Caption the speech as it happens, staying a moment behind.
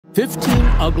15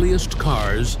 ugliest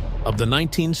cars of the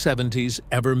 1970s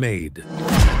ever made.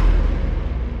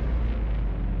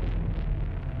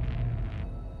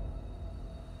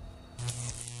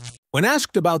 When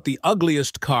asked about the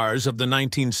ugliest cars of the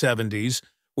 1970s,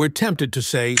 we're tempted to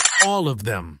say all of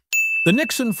them. The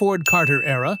Nixon-Ford-Carter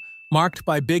era, marked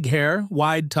by big hair,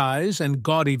 wide ties, and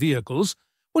gaudy vehicles,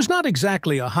 was not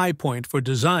exactly a high point for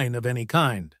design of any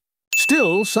kind.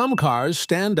 Still, some cars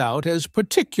stand out as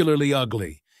particularly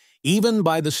ugly, even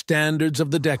by the standards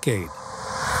of the decade.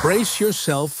 Brace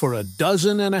yourself for a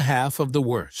dozen and a half of the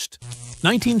worst.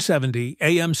 1970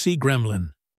 AMC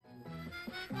Gremlin.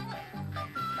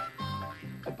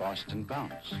 The Boston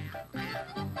Bounce.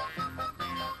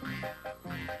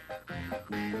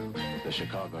 The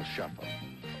Chicago Shuffle.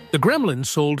 The Gremlin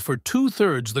sold for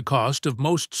 2/3 the cost of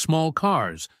most small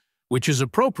cars, which is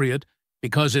appropriate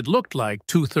because it looked like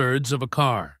 2/3 of a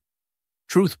car.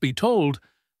 Truth be told,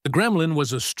 the Gremlin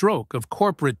was a stroke of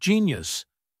corporate genius,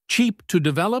 cheap to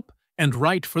develop and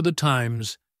right for the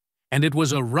times, and it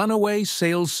was a runaway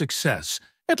sales success,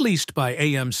 at least by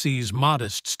AMC's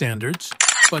modest standards.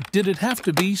 But did it have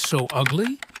to be so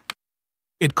ugly?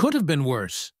 It could have been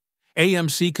worse.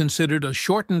 AMC considered a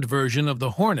shortened version of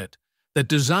the Hornet that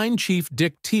design chief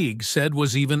Dick Teague said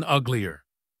was even uglier.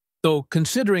 Though,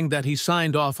 considering that he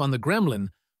signed off on the Gremlin,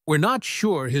 we're not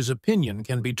sure his opinion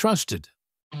can be trusted.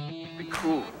 Be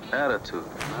cool. Attitude,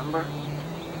 remember?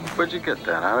 Where'd you get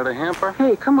that? Out of the hamper?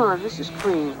 Hey, come on, this is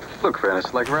clean. Look, Fred,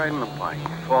 it's like riding a bike.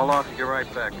 You fall off, you get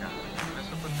right back on it.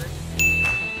 Mess up a day?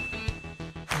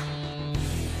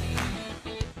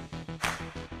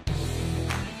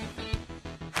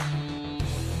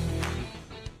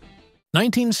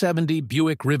 1970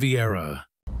 Buick Riviera.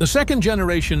 The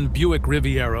second-generation Buick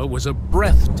Riviera was a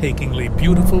breathtakingly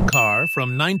beautiful car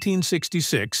from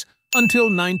 1966 until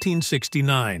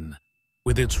 1969,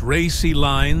 with its racy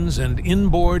lines and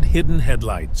inboard hidden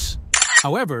headlights.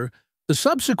 However, the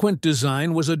subsequent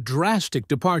design was a drastic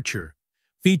departure,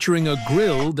 featuring a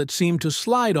grille that seemed to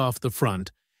slide off the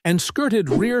front and skirted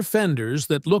rear fenders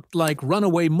that looked like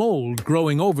runaway mold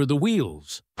growing over the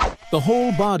wheels. The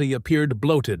whole body appeared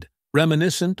bloated,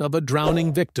 reminiscent of a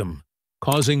drowning victim,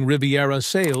 causing Riviera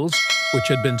sales, which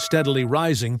had been steadily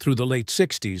rising through the late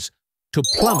 60s, to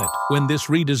plummet when this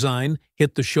redesign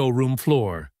hit the showroom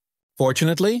floor.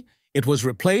 Fortunately, it was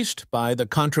replaced by the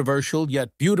controversial yet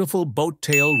beautiful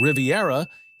boat-tail Riviera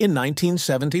in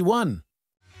 1971.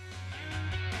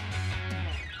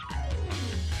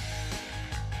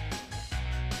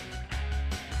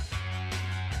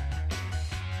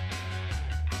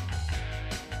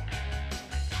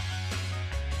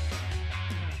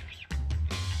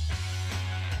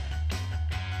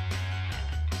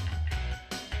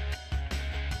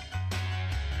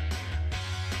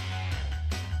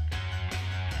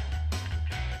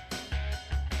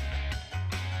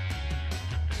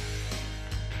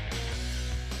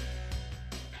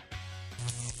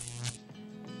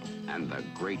 And the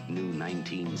great new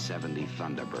 1970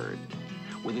 Thunderbird,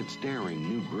 with its daring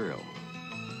new grille,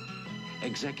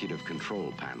 executive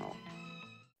control panel.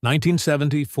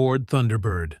 1970 Ford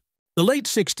Thunderbird. The late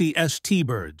 60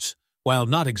 ST-Birds, while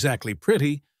not exactly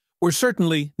pretty, were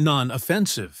certainly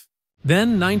non-offensive.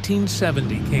 Then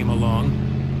 1970 came along,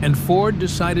 and Ford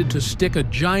decided to stick a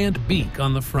giant beak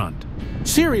on the front.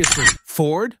 Seriously,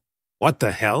 Ford? What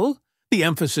the hell? The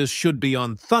emphasis should be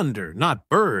on thunder, not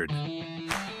bird.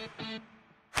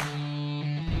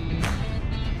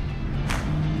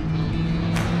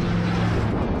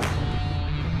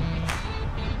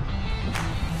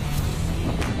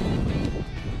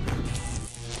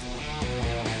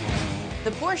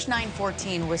 The Porsche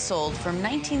 914 was sold from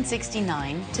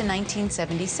 1969 to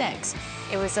 1976.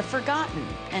 It was a forgotten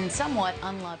and somewhat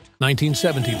unloved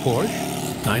 1970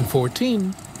 Porsche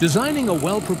 914. Designing a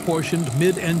well-proportioned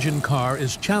mid-engine car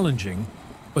is challenging,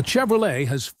 but Chevrolet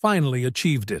has finally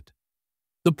achieved it.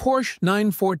 The Porsche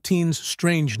 914's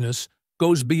strangeness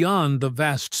goes beyond the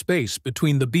vast space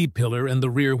between the B-pillar and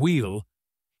the rear wheel,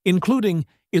 including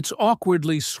its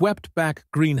awkwardly swept-back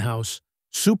greenhouse,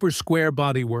 super-square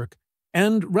bodywork,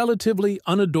 and relatively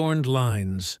unadorned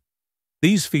lines.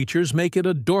 These features make it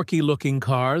a dorky-looking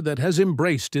car that has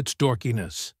embraced its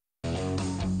dorkiness.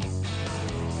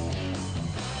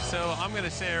 So I'm going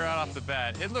to say right off the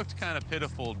bat, it looked kind of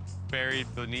pitiful buried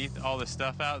beneath all the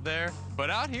stuff out there. But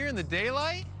out here in the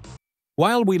daylight?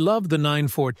 While we love the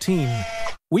 914,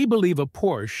 we believe a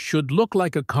Porsche should look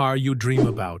like a car you dream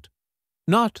about,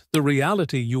 not the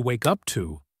reality you wake up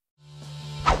to.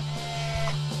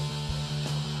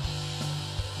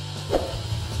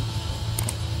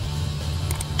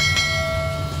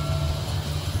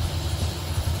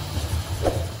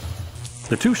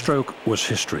 The two-stroke was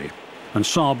history, and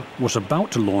Saab was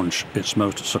about to launch its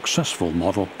most successful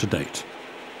model to date.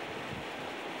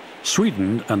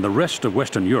 Sweden and the rest of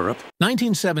Western Europe.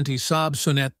 1970 Saab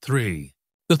Sonett 3.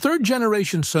 The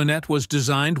third-generation Sonett was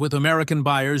designed with American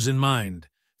buyers in mind,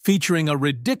 featuring a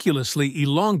ridiculously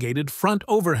elongated front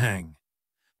overhang.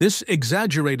 This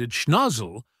exaggerated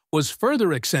schnozzle was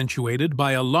further accentuated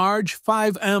by a large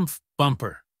 5-amp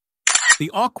bumper. The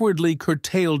awkwardly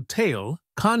curtailed tail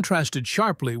contrasted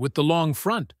sharply with the long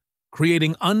front,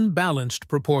 creating unbalanced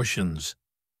proportions.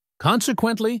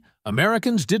 Consequently,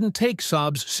 Americans didn't take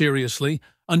Saabs seriously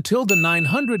until the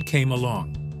 900 came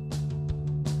along.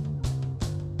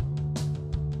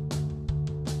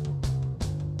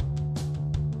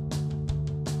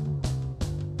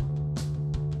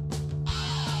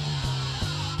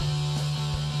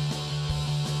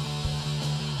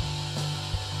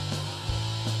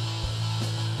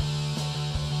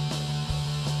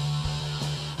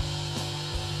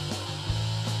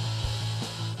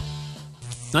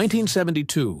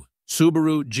 (1972)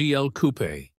 Subaru GL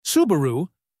Coupe. Subaru,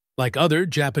 like other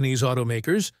Japanese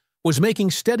automakers, was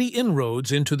making steady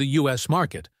inroads into the U.S.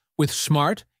 market with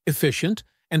smart, efficient,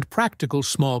 and practical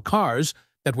small cars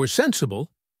that were sensible,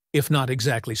 if not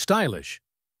exactly stylish.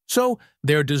 So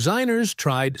their designers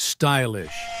tried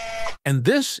stylish. And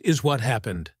this is what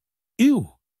happened.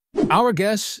 Ew! Our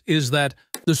guess is that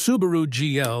the Subaru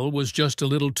GL was just a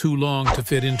little too long to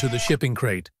fit into the shipping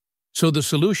crate. So the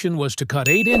solution was to cut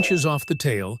 8 inches off the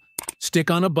tail, stick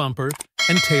on a bumper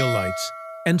and taillights,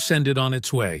 and send it on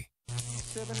its way.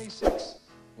 76,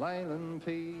 Leyland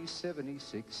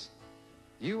P76.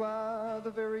 You are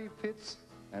the very pits,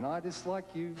 and I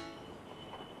dislike you.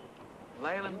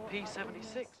 Leyland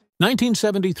P76.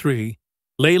 1973,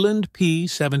 Leyland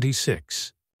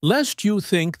P76. Lest you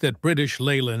think that British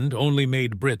Leyland only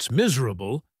made Brits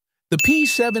miserable, the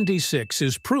P76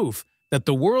 is proof that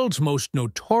the world's most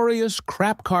notorious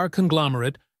crap car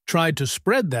conglomerate tried to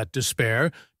spread that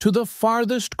despair to the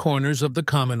farthest corners of the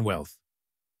Commonwealth.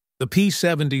 The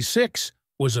P76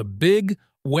 was a big,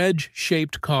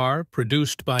 wedge-shaped car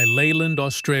produced by Leyland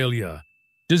Australia,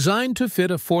 designed to fit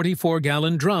a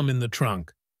 44-gallon drum in the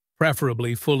trunk,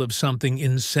 preferably full of something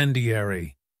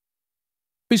incendiary.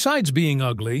 Besides being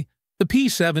ugly, the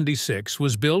P76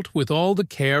 was built with all the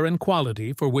care and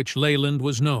quality for which Leyland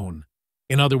was known.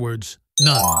 In other words,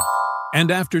 none.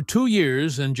 And after 2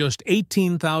 years and just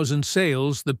 18,000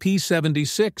 sales, the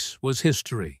P76 was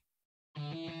history.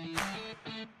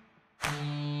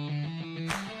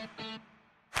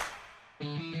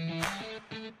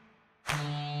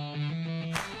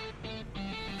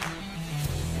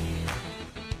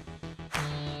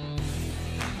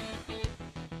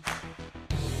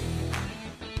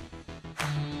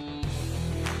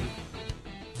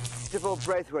 Beautiful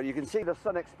braithwaite. You can see the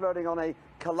sun exploding on a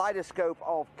kaleidoscope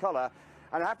of colour.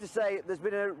 And I have to say, there's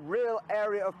been a real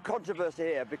area of controversy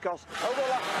here because over the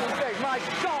last 2 days, my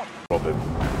God!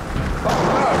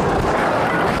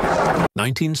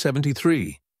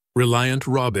 1973, Reliant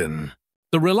Robin.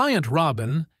 The Reliant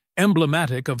Robin,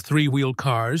 emblematic of three-wheel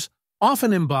cars,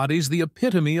 often embodies the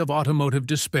epitome of automotive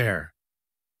despair.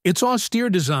 Its austere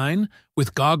design,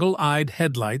 with goggle-eyed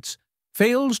headlights,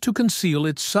 fails to conceal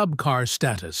its sub-car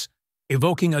status,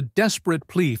 evoking a desperate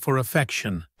plea for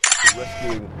affection.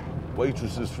 Rescuing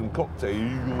waitresses from cocktail.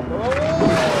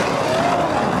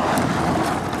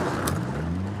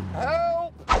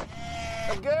 Help!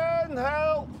 Again,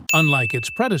 help! Unlike its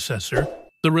predecessor,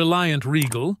 the Reliant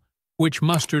Regal, which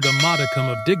mustered a modicum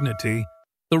of dignity,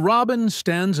 the Robin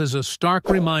stands as a stark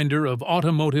reminder of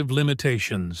automotive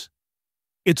limitations.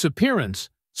 Its appearance,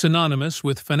 synonymous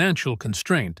with financial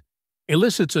constraint,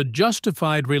 elicits a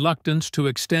justified reluctance to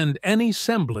extend any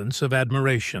semblance of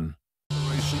admiration.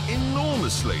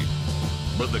 Enormously,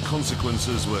 but the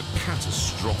consequences were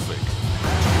catastrophic.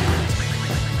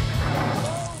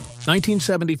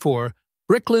 1974,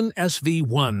 Bricklin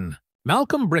SV1.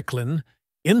 Malcolm Bricklin,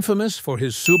 infamous for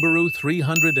his Subaru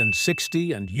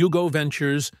 360 and Yugo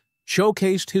ventures,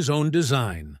 showcased his own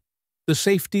design, the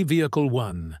Safety Vehicle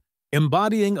 1,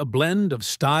 embodying a blend of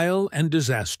style and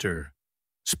disaster.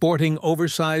 Sporting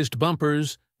oversized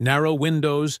bumpers, narrow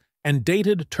windows, and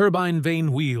dated turbine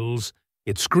vane wheels,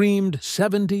 it screamed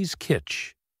 70s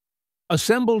kitsch.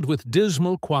 Assembled with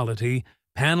dismal quality,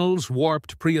 panels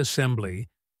warped pre-assembly,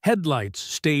 headlights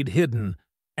stayed hidden,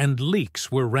 and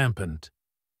leaks were rampant.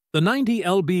 The 90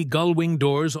 lb gullwing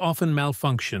doors often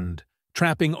malfunctioned,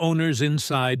 trapping owners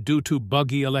inside due to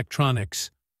buggy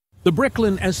electronics. The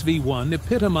Bricklin SV1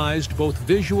 epitomized both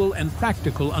visual and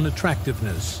practical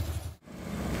unattractiveness.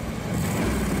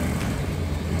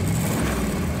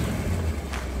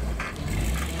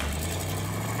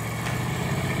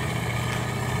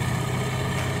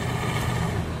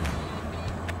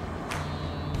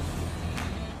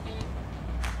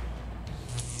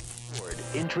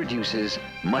 introduces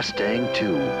Mustang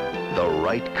II, the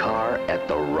right car at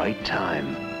the right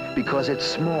time. Because it's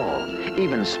small,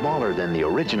 even smaller than the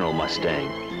original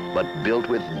Mustang, but built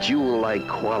with jewel-like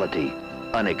quality,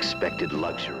 unexpected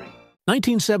luxury.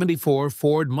 1974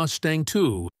 Ford Mustang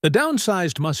II. The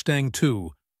downsized Mustang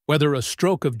II, whether a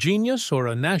stroke of genius or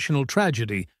a national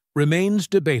tragedy, remains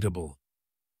debatable.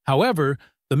 However,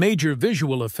 the major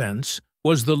visual offense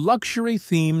was the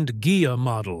luxury-themed Ghia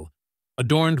model,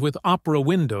 adorned with opera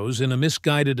windows in a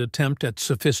misguided attempt at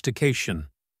sophistication.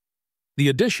 The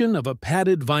addition of a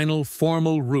padded vinyl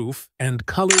formal roof and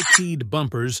color-keyed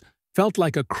bumpers felt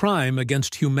like a crime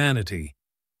against humanity,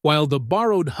 while the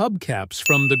borrowed hubcaps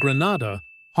from the Granada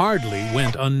hardly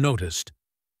went unnoticed.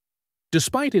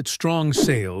 Despite its strong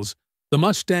sales, the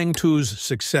Mustang II's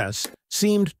success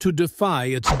seemed to defy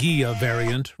its Ghia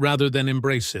variant rather than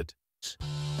embrace it.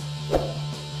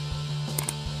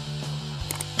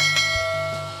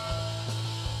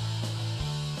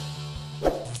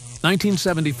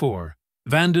 1974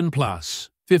 Vanden Plas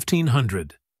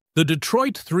 1500. The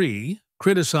Detroit 3,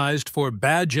 criticized for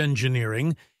badge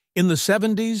engineering in the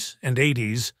 70s and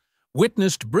 80s,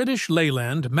 witnessed British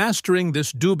Leyland mastering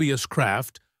this dubious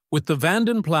craft with the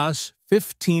Vanden Plas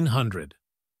 1500.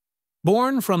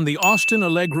 Born from the Austin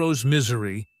Allegro's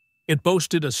misery, it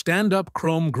boasted a stand-up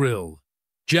chrome grille,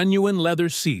 genuine leather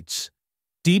seats,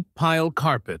 deep pile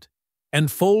carpet,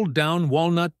 and fold-down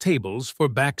walnut tables for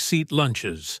backseat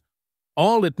lunches,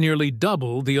 all at nearly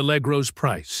double the Allegro's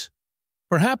price.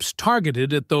 Perhaps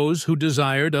targeted at those who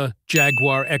desired a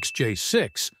Jaguar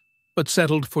XJ6, but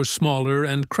settled for smaller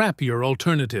and crappier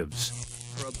alternatives.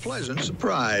 For a pleasant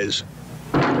surprise,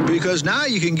 because now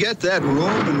you can get that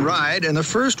room and ride in the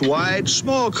first wide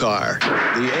small car,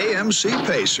 the AMC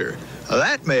Pacer.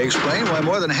 That may explain why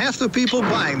more than half the people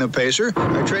buying the Pacer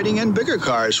are trading in bigger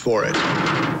cars for it.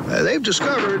 They've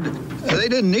discovered they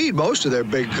didn't need most of their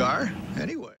big car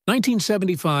anyway.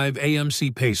 1975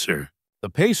 AMC Pacer. The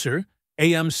Pacer,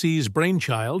 AMC's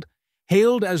brainchild,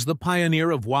 hailed as the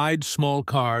pioneer of wide small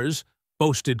cars,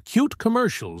 boasted cute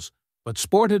commercials, but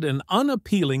sported an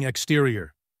unappealing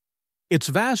exterior. Its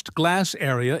vast glass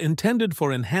area intended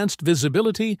for enhanced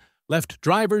visibility left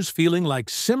drivers feeling like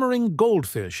simmering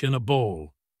goldfish in a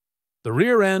bowl. The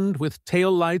rear end, with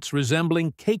tail lights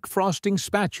resembling cake frosting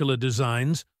spatula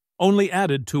designs, only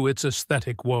added to its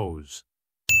aesthetic woes.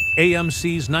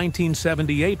 AMC's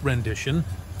 1978 rendition,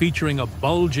 featuring a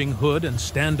bulging hood and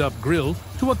stand-up grille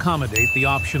to accommodate the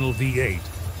optional V8,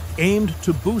 aimed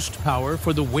to boost power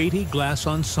for the weighty glass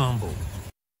ensemble.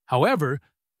 However,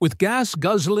 with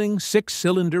gas-guzzling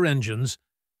six-cylinder engines,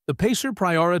 the Pacer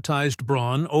prioritized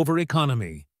brawn over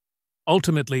economy,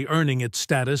 ultimately earning its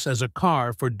status as a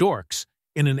car for dorks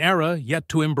in an era yet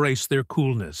to embrace their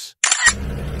coolness.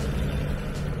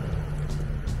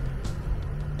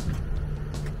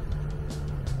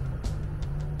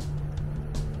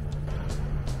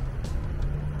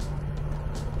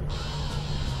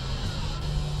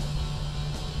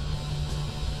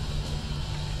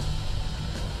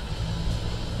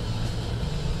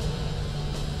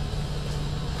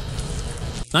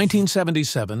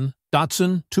 (1977)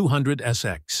 Datsun 200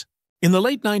 SX. In the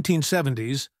late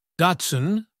 1970s,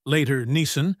 Datsun, later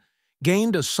Nissan,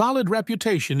 gained a solid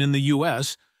reputation in the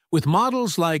U.S. with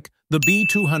models like the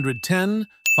B210,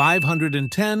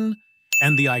 510,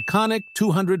 and the iconic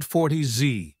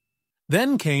 240Z.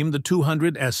 Then came the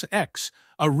 200 SX,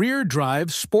 a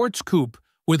rear-drive sports coupe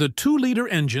with a 2-liter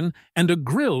engine and a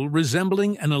grille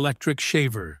resembling an electric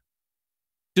shaver.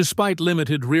 Despite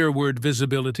limited rearward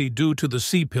visibility due to the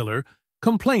C-pillar,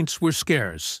 complaints were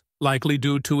scarce, likely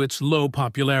due to its low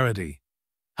popularity.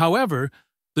 However,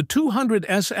 the 200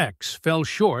 SX fell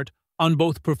short on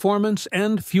both performance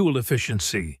and fuel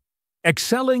efficiency,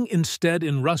 excelling instead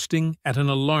in rusting at an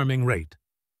alarming rate,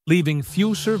 leaving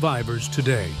few survivors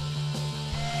today.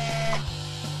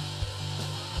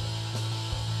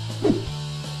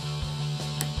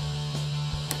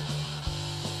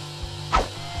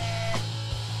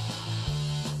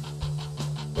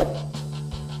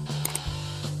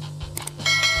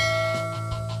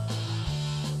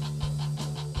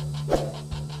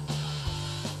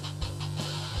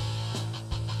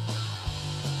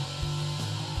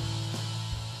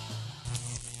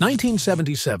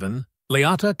 (1977)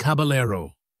 Leata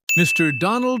Caballero. Mr.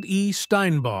 Donald E.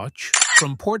 Steinbach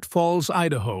from Port Falls,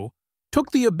 Idaho,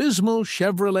 took the abysmal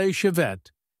Chevrolet Chevette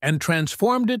and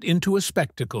transformed it into a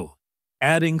spectacle,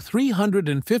 adding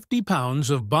 350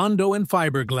 pounds of Bondo and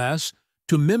fiberglass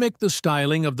to mimic the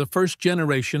styling of the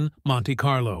first-generation Monte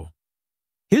Carlo.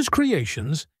 His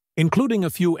creations, including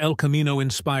a few El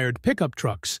Camino-inspired pickup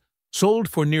trucks, sold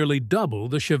for nearly double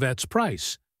the Chevette's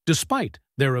price, despite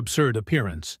their absurd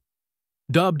appearance.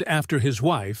 Dubbed after his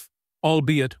wife,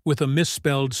 albeit with a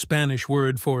misspelled Spanish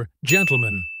word for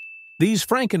gentleman, these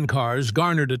Frankencars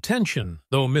garnered attention,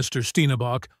 though Mr.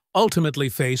 Steenebock ultimately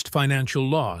faced financial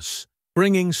loss,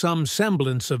 bringing some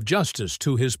semblance of justice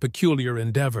to his peculiar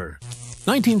endeavor.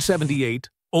 1978,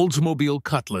 Oldsmobile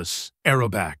Cutlass,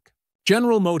 Aerobac.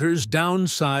 General Motors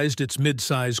downsized its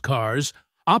mid-size cars,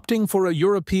 opting for a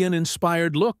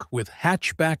European-inspired look with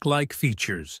hatchback-like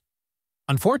features.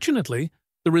 Unfortunately,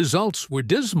 the results were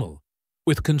dismal,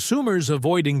 with consumers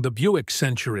avoiding the Buick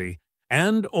Century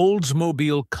and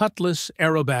Oldsmobile Cutlass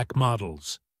Aerobac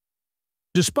models.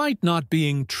 Despite not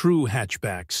being true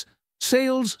hatchbacks,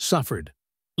 sales suffered,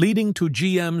 leading to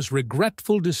GM's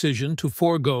regretful decision to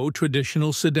forego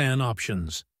traditional sedan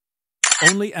options.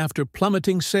 Only after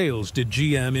plummeting sales did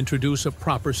GM introduce a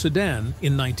proper sedan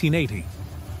in 1980,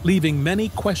 leaving many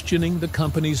questioning the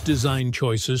company's design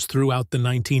choices throughout the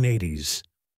 1980s.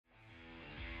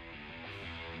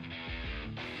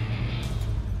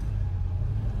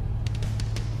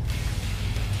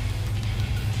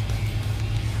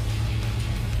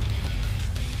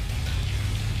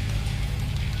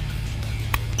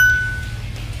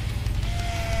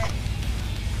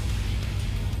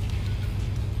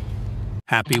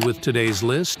 Happy with today's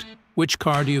list? Which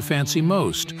car do you fancy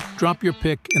most? Drop your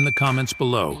pick in the comments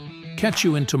below. Catch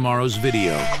you in tomorrow's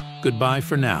video. Goodbye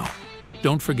for now.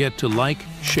 Don't forget to like,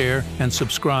 share, and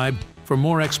subscribe for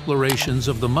more explorations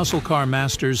of the muscle car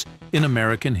masters in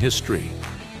American history.